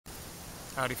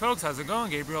Howdy folks, how's it going?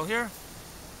 Gabriel here.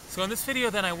 So in this video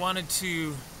then I wanted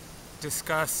to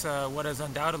discuss what is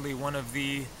undoubtedly one of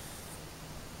the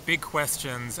big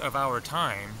questions of our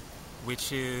time,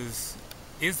 which is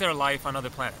there life on other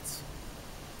planets?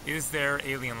 Is there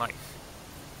alien life?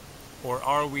 Or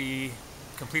are we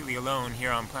completely alone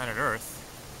here on planet Earth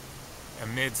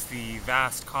amidst the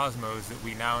vast cosmos that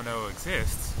we now know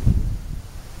exists?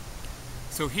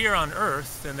 So here on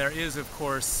Earth, then there is of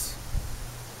course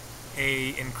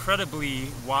an incredibly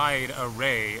wide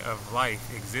array of life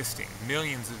existing,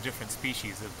 millions of different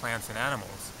species of plants and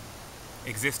animals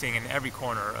existing in every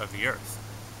corner of the Earth.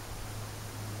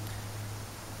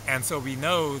 And so we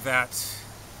know that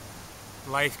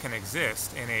life can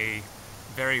exist in a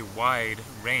very wide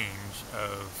range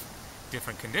of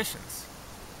different conditions,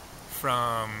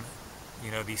 from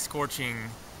the scorching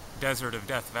desert of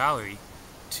Death Valley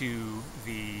to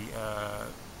the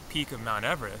peak of Mount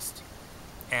Everest,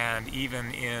 and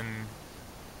even in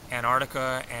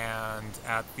Antarctica and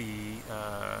at the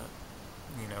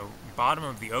bottom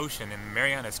of the ocean in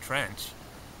Marianas Trench,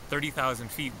 30,000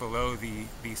 feet below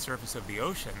the surface of the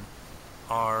ocean,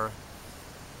 are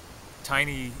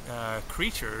tiny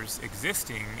creatures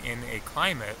existing in a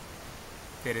climate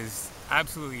that is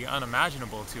absolutely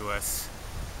unimaginable to us.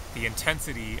 The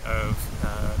intensity of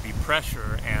the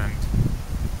pressure and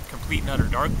complete and utter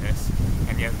darkness,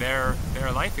 and yet their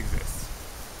life exists.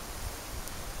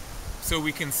 So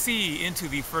we can see into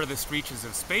the furthest reaches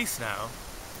of space now.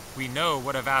 We know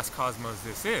what a vast cosmos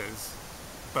this is,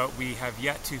 but we have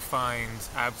yet to find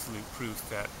absolute proof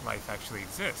that life actually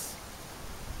exists.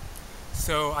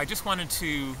 So I just wanted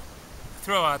to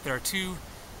throw out there two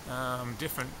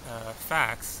different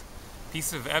facts,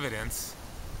 pieces of evidence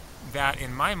that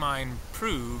in my mind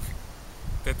prove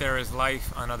that there is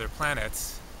life on other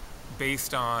planets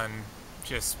based on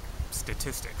just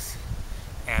statistics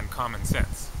and common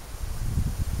sense.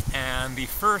 And the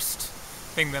first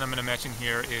thing that I'm going to mention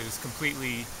here is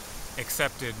completely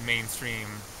accepted, mainstream,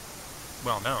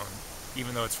 well-known,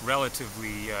 even though it's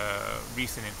relatively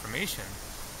recent information.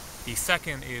 The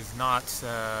second is not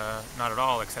at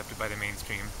all accepted by the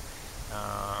mainstream,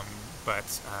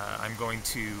 but I'm going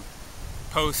to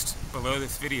post below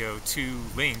this video two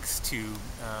links to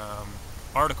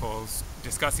articles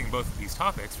discussing both of these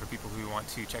topics for people who want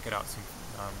to check it out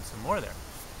some more there.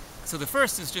 So the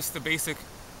first is just the basic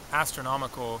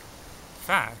astronomical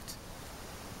fact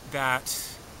that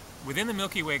within the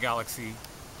Milky Way galaxy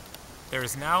there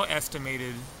is now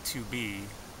estimated to be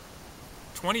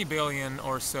 20 billion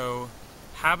or so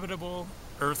habitable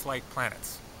Earth-like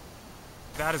planets.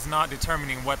 That is not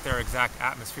determining what their exact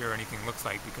atmosphere or anything looks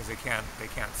like, because they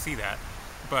can't see that,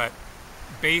 but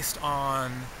based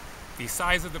on the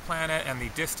size of the planet and the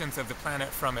distance of the planet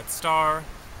from its star,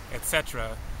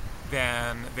 etc.,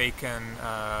 then they can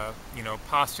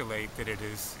postulate that it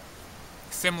is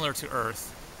similar to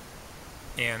Earth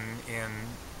in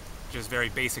just very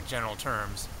basic general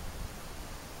terms.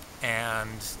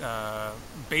 And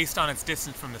based on its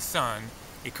distance from the sun,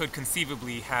 it could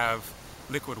conceivably have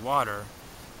liquid water,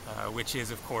 which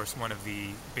is of course one of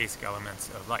the basic elements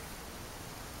of life.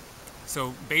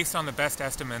 So based on the best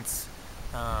estimates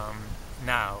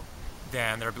now,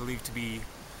 then there are believed to be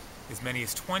as many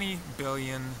as 20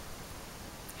 billion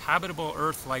habitable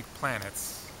Earth-like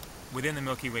planets within the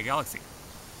Milky Way galaxy.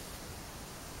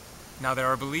 Now there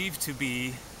are believed to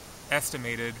be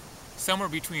estimated somewhere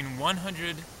between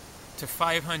 100 to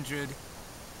 500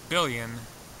 billion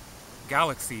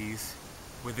galaxies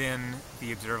within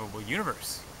the observable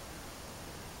universe.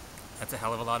 That's a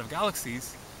hell of a lot of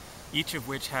galaxies, each of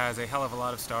which has a hell of a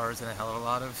lot of stars and a hell of a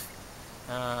lot of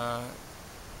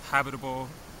habitable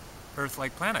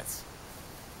Earth-like planets.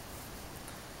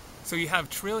 So you have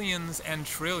trillions and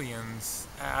trillions.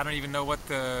 I don't even know what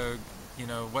the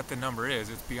number is.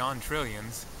 It's beyond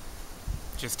trillions.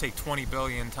 Just take 20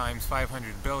 billion times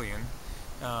 500 billion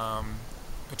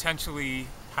potentially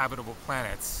habitable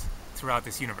planets throughout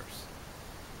this universe.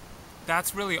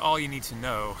 That's really all you need to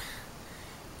know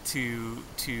to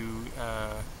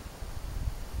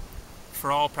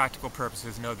for all practical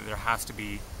purposes, know that there has to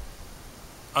be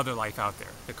other life out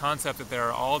there. The concept that there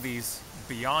are all these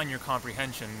beyond your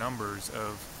comprehension numbers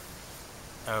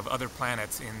of other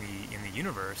planets in the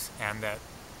universe, and that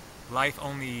life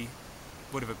only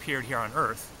would have appeared here on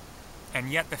Earth,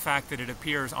 and yet the fact that it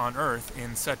appears on Earth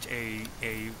in such a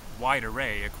wide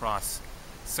array across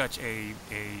such a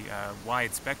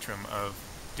wide spectrum of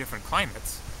different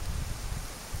climates,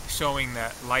 showing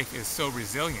that life is so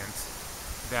resilient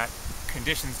that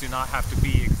conditions do not have to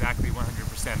be exactly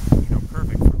 100%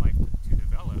 perfect for life to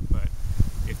develop, but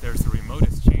if there's the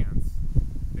remotest chance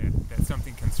that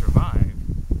something can survive,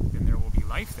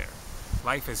 life there.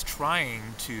 Life is trying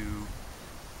to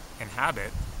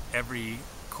inhabit every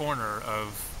corner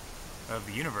of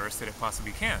the universe that it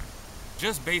possibly can.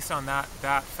 Just based on that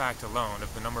fact alone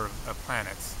of the number of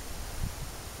planets,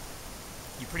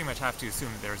 you pretty much have to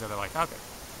assume that there's other life out there.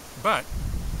 But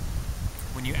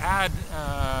when you add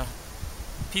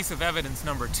piece of evidence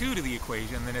number 2 to the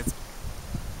equation, then it's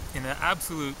in an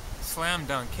absolute slam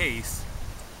dunk case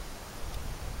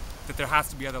that there has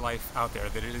to be other life out there.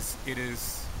 That it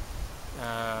is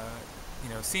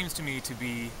seems to me to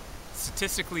be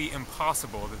statistically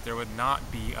impossible that there would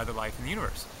not be other life in the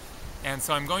universe. And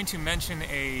so I'm going to mention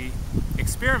a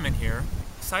experiment here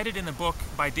cited in the book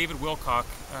by David Wilcock,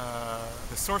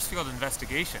 The Source Field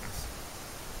Investigations.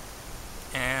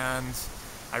 And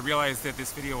I realize that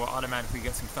this video will automatically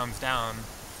get some thumbs down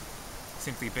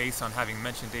simply based on having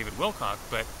mentioned David Wilcock,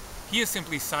 but he is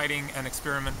simply citing an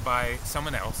experiment by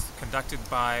someone else conducted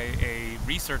by a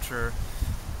researcher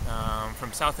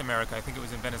from South America, I think it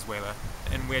was in Venezuela,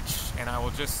 in which, and I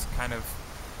will just kind of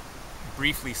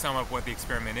briefly sum up what the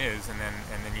experiment is, and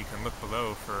then you can look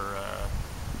below for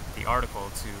the article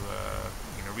to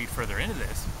read further into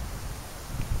this.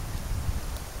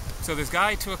 So this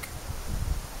guy took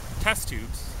test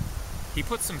tubes, he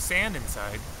put some sand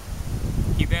inside,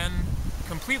 he then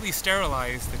completely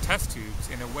sterilized the test tubes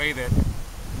in a way that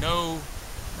no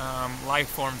life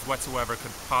forms whatsoever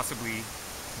could possibly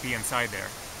be inside there,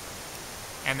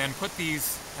 and then put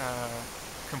these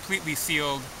completely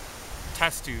sealed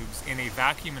test tubes in a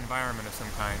vacuum environment of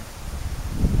some kind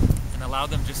and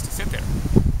allowed them just to sit there.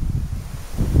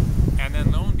 And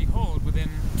then lo and behold, within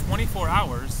 24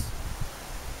 hours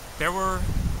there were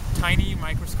tiny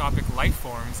microscopic life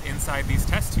forms inside these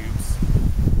test tubes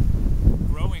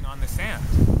growing on the sand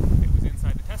that was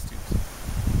inside the test tubes.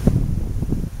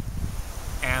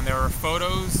 And there are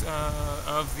photos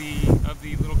of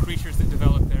the little creatures that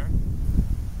developed there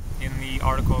in the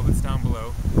article that's down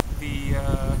below. The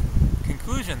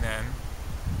conclusion then,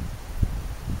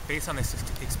 based on this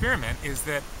experiment, is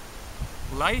that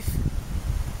life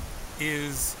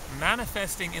is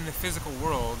manifesting in the physical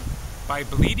world by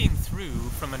bleeding through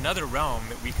from another realm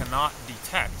that we cannot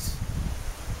detect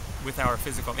with our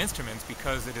physical instruments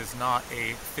because it is not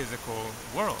a physical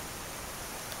world.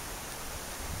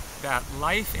 That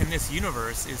life in this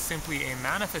universe is simply a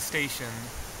manifestation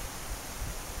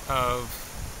of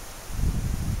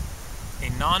a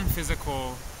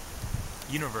non-physical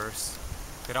universe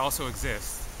that also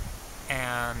exists,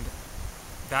 and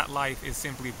that life is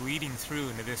simply bleeding through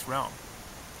into this realm.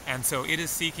 And so it is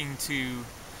seeking to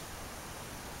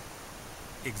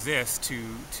exist,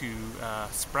 to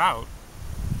sprout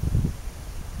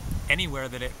anywhere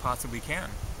that it possibly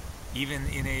can, even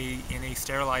in a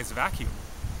sterilized vacuum.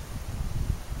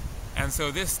 And so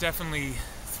this definitely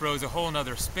throws a whole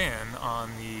nother spin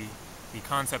on the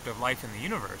concept of life in the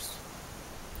universe.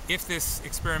 If this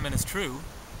experiment is true,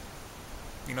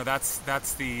 that's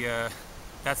the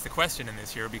question in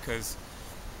this here, because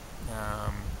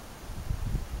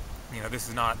this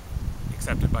is not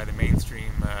accepted by the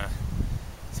mainstream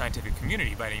scientific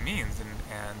community by any means,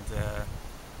 and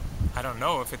I don't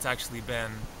know if it's actually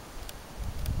been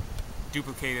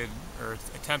duplicated or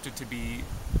attempted to be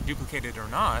duplicated or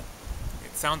not.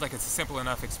 It sounds like it's a simple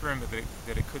enough experiment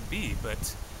that it could be,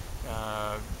 but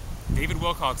David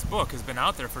Wilcock's book has been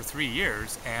out there for 3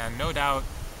 years, and no doubt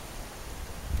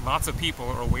lots of people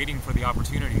are waiting for the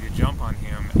opportunity to jump on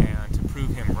him and to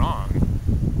prove him wrong.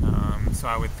 So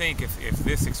I would think if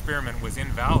this experiment was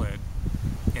invalid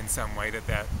in some way,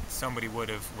 that somebody would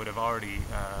have already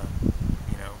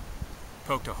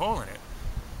poked a hole in it.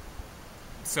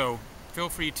 So feel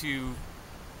free to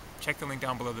check the link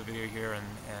down below the video here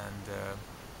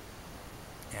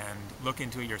and look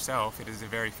into it yourself. It is a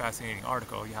very fascinating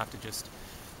article. You have to just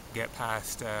get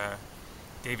past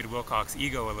David Wilcock's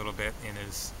ego a little bit in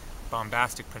his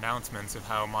bombastic pronouncements of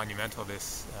how monumental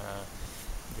this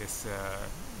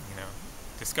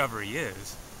discovery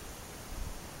is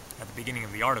at the beginning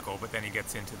of the article, but then he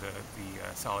gets into the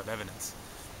solid evidence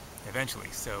eventually.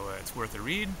 So it's worth a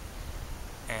read,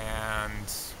 and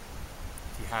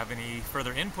if you have any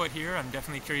further input here, I'm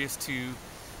definitely curious to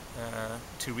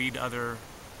read other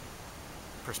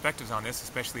perspectives on this,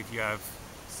 especially if you have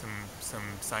some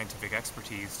scientific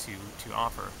expertise to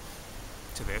offer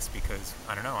to this, because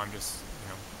I don't know, I'm just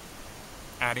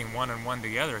adding one and one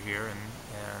together here,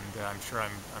 and I'm sure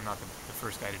I'm not the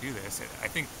first guy to do this. I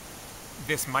think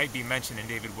this might be mentioned in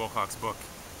David Wilcock's book,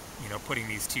 putting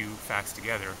these two facts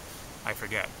together. I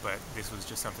forget, but this was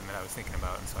just something that I was thinking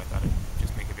about, and so I thought I'd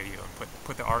just make a video and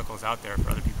put the articles out there for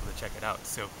other people to check it out.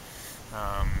 So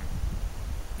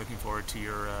looking forward to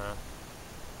your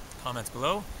comments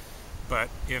below. But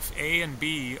if A and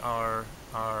B are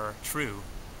true,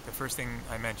 the first thing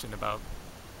I mentioned about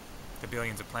the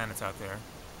billions of planets out there,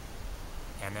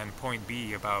 and then point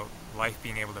B about life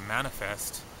being able to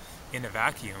manifest in a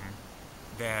vacuum,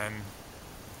 then,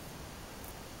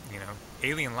 you know,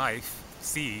 alien life,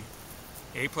 C,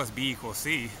 A plus B equals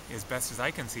C, as best as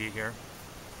I can see here.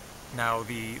 Now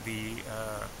the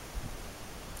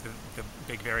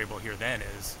big variable here then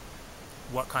is,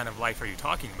 what kind of life are you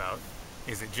talking about?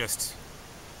 Is it just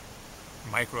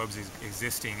microbes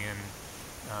existing in,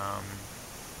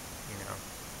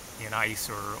 in ice,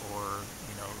 or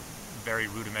very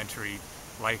rudimentary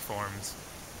life forms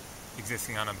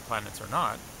existing on other planets or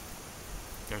not?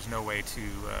 There's no way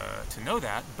to know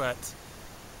that, but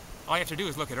all you have to do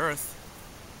is look at Earth.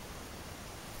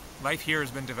 Life here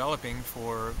has been developing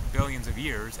for billions of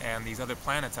years, and these other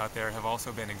planets out there have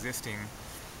also been existing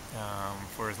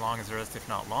for as long as Earth, if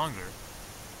not longer.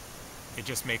 It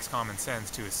just makes common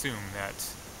sense to assume that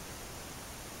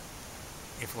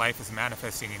if life is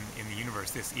manifesting in the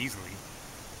universe this easily,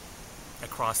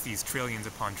 across these trillions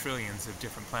upon trillions of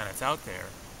different planets out there,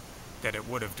 that it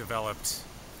would have developed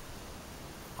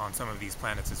on some of these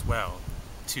planets as well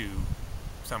to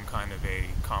some kind of a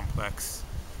complex,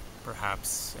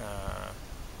 perhaps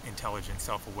intelligent,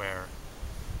 self-aware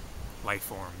life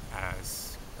form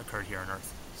as occurred here on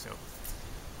Earth. So,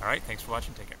 alright, thanks for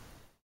watching, take care.